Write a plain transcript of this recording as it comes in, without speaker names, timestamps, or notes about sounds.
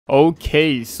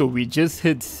Okay, so we just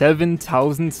hit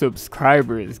 7,000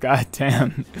 subscribers. God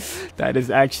damn, that is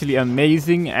actually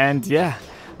amazing. And yeah,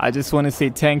 I just want to say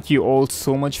thank you all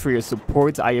so much for your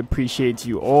support. I appreciate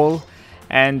you all.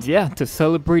 And yeah, to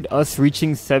celebrate us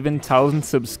reaching 7,000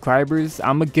 subscribers,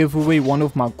 I'm gonna give away one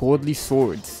of my godly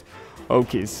swords.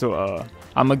 Okay, so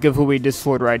I'm gonna give away this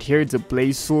sword right here. It's a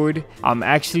blaze sword. I'm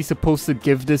actually supposed to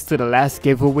give this to the last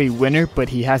giveaway winner, but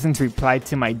he hasn't replied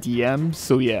to my DM.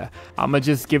 So yeah, I'm gonna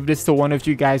just give this to one of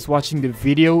you guys watching the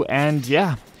video. And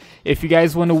yeah, if you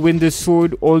guys want to win this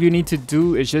sword, all you need to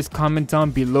do is just comment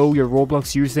down below your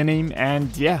Roblox username.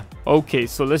 And yeah, okay,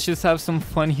 so let's just have some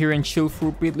fun here and chill for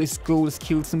a bit. Let's go, let's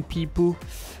kill some people.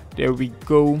 There we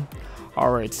go.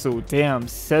 Alright, so damn,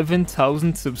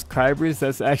 7,000 subscribers,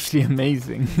 that's actually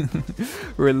amazing.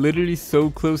 We're literally so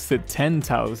close to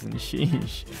 10,000,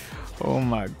 sheesh. Oh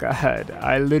my god,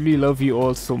 I literally love you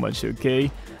all so much, okay?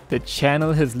 The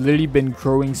channel has literally been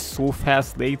growing so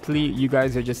fast lately. You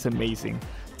guys are just amazing.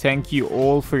 Thank you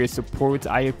all for your support.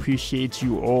 I appreciate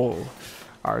you all.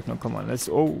 Alright, no, come on, let's,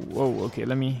 okay,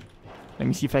 let me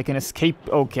see if I can escape.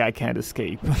 Okay, I can't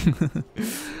escape.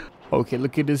 Okay,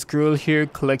 look at this girl here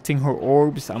collecting her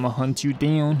orbs. I'ma hunt you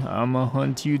down. I'ma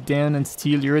hunt you down and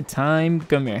steal your time.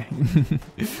 Come here.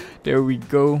 There we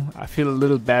go. I feel a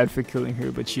little bad for killing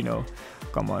her, but you know,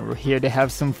 come on. We're here to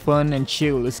have some fun and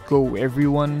chill. Let's go.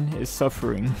 Everyone is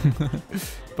suffering.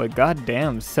 But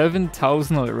goddamn,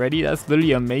 7,000 already? That's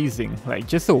literally amazing. Like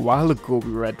just a while ago,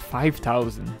 we were at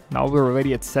 5,000. Now we're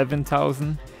already at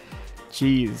 7,000.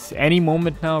 Jeez, any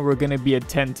moment now we're gonna be at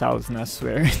 10,000, I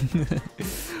swear.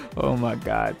 Oh my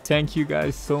god, thank you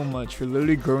guys so much. We're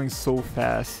literally growing so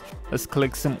fast. Let's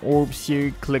collect some orbs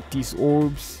here. Collect these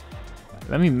orbs.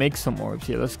 Let me make some orbs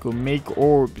here. Let's go make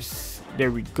orbs.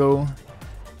 There we go.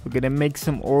 We're gonna make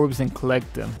some orbs and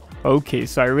collect them. Okay,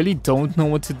 so I really don't know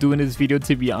what to do in this video,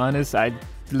 to be honest. I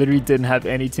literally didn't have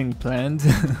anything planned.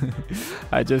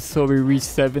 I just saw we reached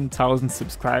 7,000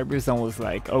 subscribers and was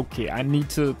like, okay, I need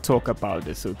to talk about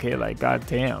this, okay? Like,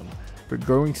 goddamn, we're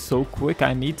growing so quick.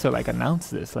 I need to like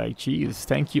announce this. Like, geez,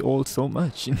 thank you all so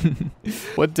much.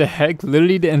 What the heck?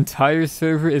 Literally the entire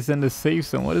server is in the safe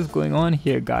zone. What is going on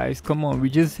here, guys? Come on, we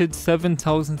just hit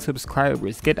 7,000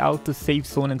 subscribers. Get out the safe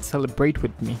zone and celebrate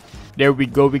with me. There we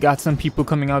go. We got some people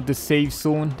coming out the safe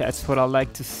zone. That's what I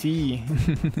like to see.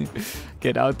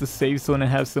 Get out the safe zone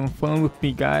and have some fun with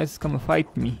me, guys. Come and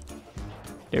fight me.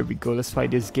 There we go. Let's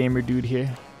fight this gamer dude here.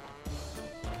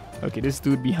 Okay, this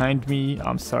dude behind me,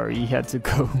 I'm sorry, he had to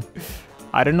go.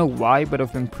 I don't know why, but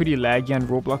I've been pretty laggy on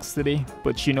Roblox today.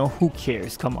 But you know, who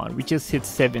cares? Come on, we just hit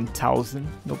 7,000.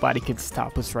 Nobody can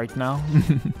stop us right now.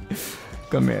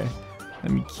 Come here.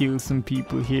 Let me kill some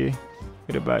people here.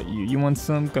 What about you? You want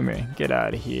some? Come here. Get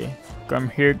out of here. Come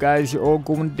here, guys. You're all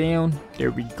going down. There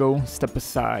we go. Step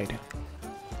aside.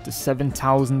 The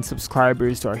 7,000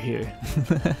 subscribers are here.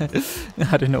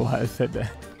 I don't know why I said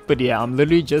that. But yeah, I'm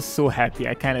literally just so happy.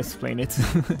 I can't explain it.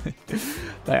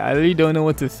 Like, I really don't know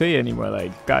what to say anymore.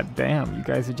 Like, goddamn, you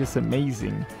guys are just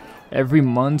amazing. Every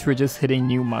month, we're just hitting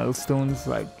new milestones.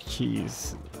 Like,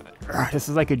 jeez. This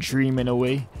is like a dream in a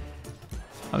way.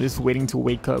 I'm just waiting to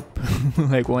wake up.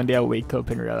 Like, one day I'll wake up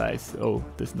and realize, oh,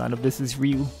 none of this is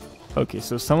real. Okay,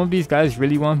 so some of these guys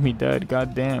really want me dead.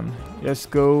 Goddamn. Let's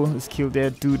go. Let's kill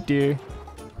that dude there.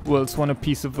 Who else want a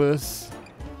piece of us?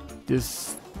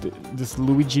 This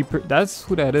Luigi, that's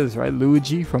who that is, right?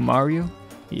 Luigi from Mario.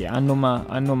 Yeah, I know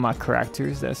my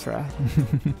characters. That's right.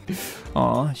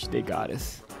 Aw, they got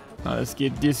us. Now let's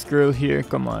get this girl here.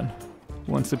 Come on,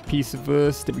 wants a piece of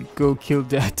us. There we go. Kill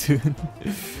that dude.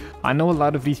 I know a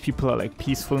lot of these people are like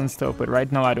peaceful and stuff, but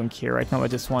right now I don't care. Right now I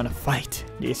just want to fight.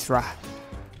 That's right.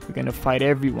 We're gonna fight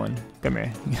everyone. Come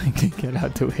here. Get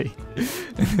out the way.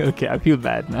 Okay, I feel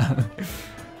bad now.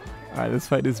 Alright, let's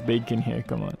fight this bacon here.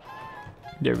 Come on.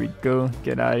 There we go.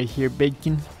 Get out of here,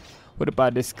 bacon. What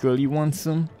about this girl? You want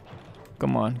some?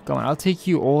 Come on, come on. I'll take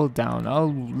you all down.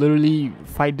 I'll literally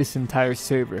fight this entire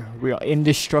server. We are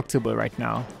indestructible right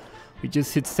now. We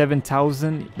just hit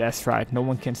 7,000. That's right. No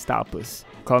one can stop us.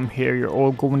 Come here. You're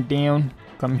all going down.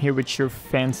 Come here with your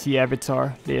fancy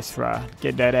avatar. That's right.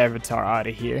 Get that avatar out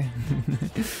of here.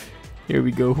 Here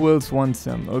we go. Who else wants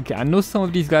some? Okay, I know some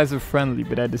of these guys are friendly,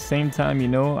 but at the same time, you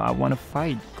know, I want to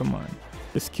fight. Come on.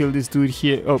 Let's kill this dude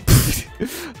here. Oh,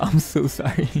 I'm so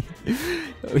sorry.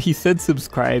 He said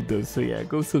subscribe though, so yeah,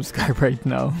 go subscribe right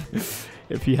now.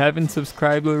 If you haven't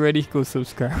subscribed already, go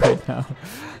subscribe right now.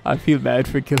 I feel bad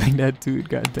for killing that dude,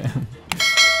 goddamn.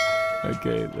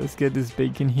 Okay, let's get this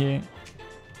bacon here.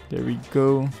 There we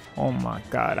go. Oh my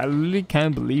god, I literally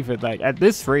can't believe it. Like, at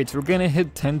this rate, we're gonna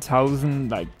hit 10,000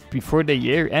 like before the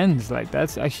year ends. Like,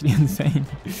 that's actually insane.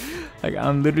 Like,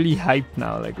 I'm literally hyped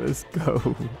now. Like, let's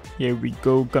go. Here we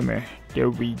go. Come here.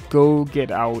 There we go. Get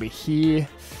out of here.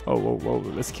 Oh, whoa, whoa.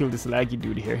 Let's kill this laggy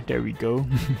dude here. There we go.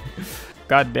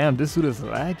 God damn, this dude is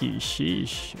laggy.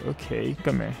 Sheesh. Okay,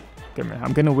 come here. Come here.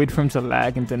 I'm gonna wait for him to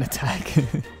lag and then attack.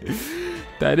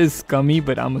 That is scummy,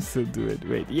 but I'ma still do it.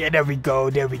 Wait. Yeah, there we go.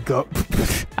 There we go.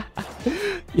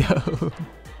 Yo.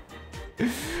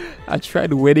 I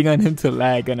tried waiting on him to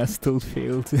lag and I still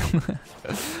failed.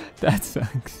 That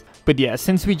sucks. But yeah,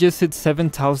 since we just hit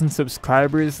 7,000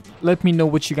 subscribers, let me know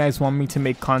what you guys want me to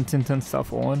make content and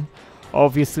stuff on.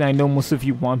 Obviously, I know most of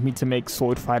you want me to make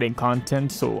sword fighting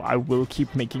content, so I will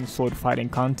keep making sword fighting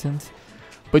content.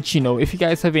 But you know, if you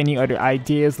guys have any other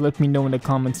ideas, let me know in the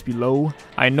comments below.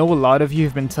 I know a lot of you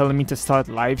have been telling me to start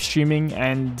live streaming,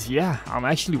 and yeah, I'm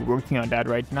actually working on that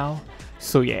right now.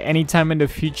 So yeah, anytime in the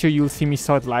future you'll see me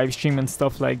start live stream and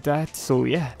stuff like that. So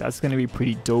yeah, that's gonna be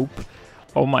pretty dope.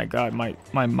 Oh my god, my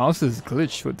mouse is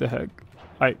glitched. What the heck?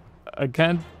 I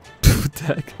can't what the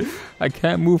heck? I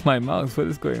can't move my mouse. What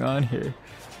is going on here?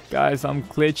 Guys, I'm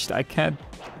glitched. I can't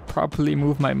properly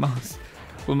move my mouse.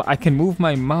 Well, I can move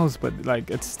my mouse, but like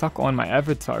it's stuck on my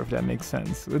avatar, if that makes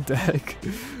sense. What the heck?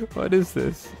 What is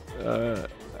this?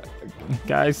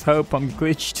 Guys, help, I'm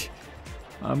glitched.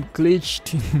 I'm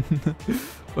glitched.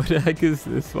 What the heck is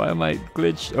this? Why am I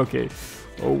glitched? Okay.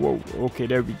 Oh, whoa. Okay,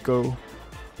 there we go.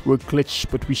 We're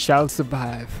glitched, but we shall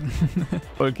survive.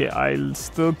 Okay, I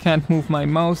still can't move my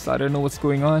mouse. I don't know what's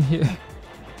going on here.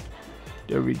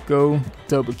 There we go.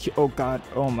 Double kill. Oh god.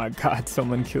 Oh my god.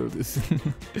 Someone killed us.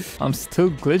 I'm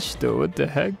still glitched though. What the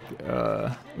heck?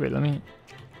 Wait, let me...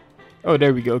 Oh,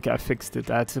 there we go. Okay, I fixed it.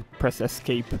 I had to press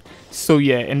escape. So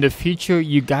yeah, in the future,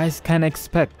 you guys can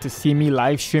expect to see me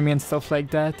live streaming and stuff like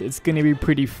that. It's gonna be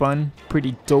pretty fun,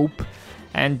 pretty dope.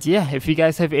 And yeah, if you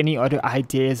guys have any other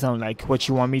ideas on like what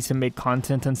you want me to make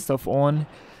content and stuff on,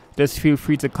 just feel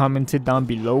free to comment it down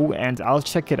below and I'll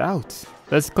check it out.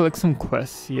 Let's collect some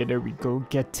quests. Yeah, there we go.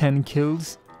 Get 10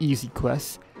 kills. Easy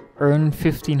quest. Earn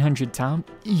 1500 town.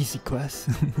 Easy quest.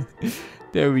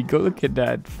 There we go. Look at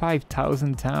that.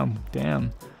 5,000 town.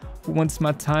 Damn. Who wants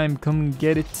my time? Come and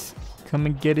get it. Come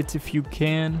and get it if you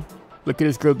can. Look at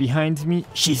this girl behind me.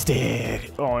 She's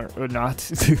dead. Or not.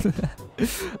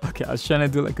 Okay, I was trying to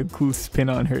do like a cool spin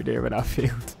on her there, but I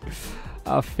failed.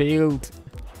 I failed.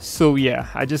 So yeah,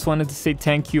 I just wanted to say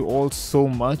thank you all so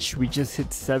much. We just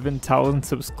hit 7,000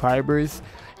 subscribers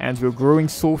and we're growing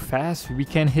so fast. We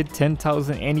can hit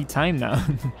 10,000 anytime now.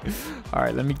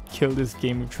 Alright, let me kill this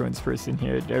Game of Thrones person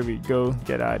here. There we go.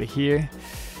 Get out of here.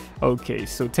 Okay,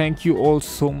 so thank you all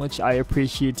so much. I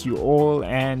appreciate you all.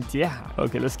 And yeah,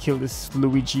 okay, let's kill this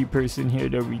Luigi person here.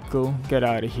 There we go. Get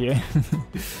out of here.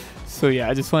 So yeah,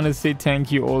 I just want to say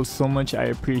thank you all so much. I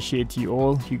appreciate you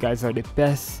all. You guys are the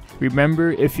best.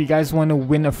 Remember, if you guys want to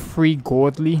win a free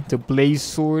Godly, the Blaze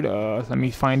Sword, let me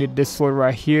find it, this sword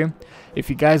right here. If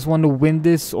you guys want to win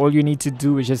this, all you need to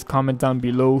do is just comment down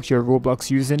below your Roblox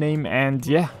username. And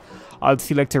yeah, I'll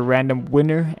select a random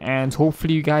winner and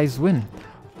hopefully you guys win.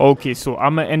 Okay, so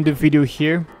I'm gonna end the video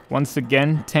here. Once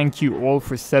again, thank you all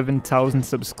for 7,000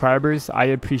 subscribers. I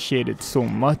appreciate it so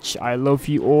much. I love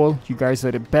you all. You guys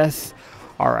are the best.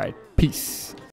 Alright, peace.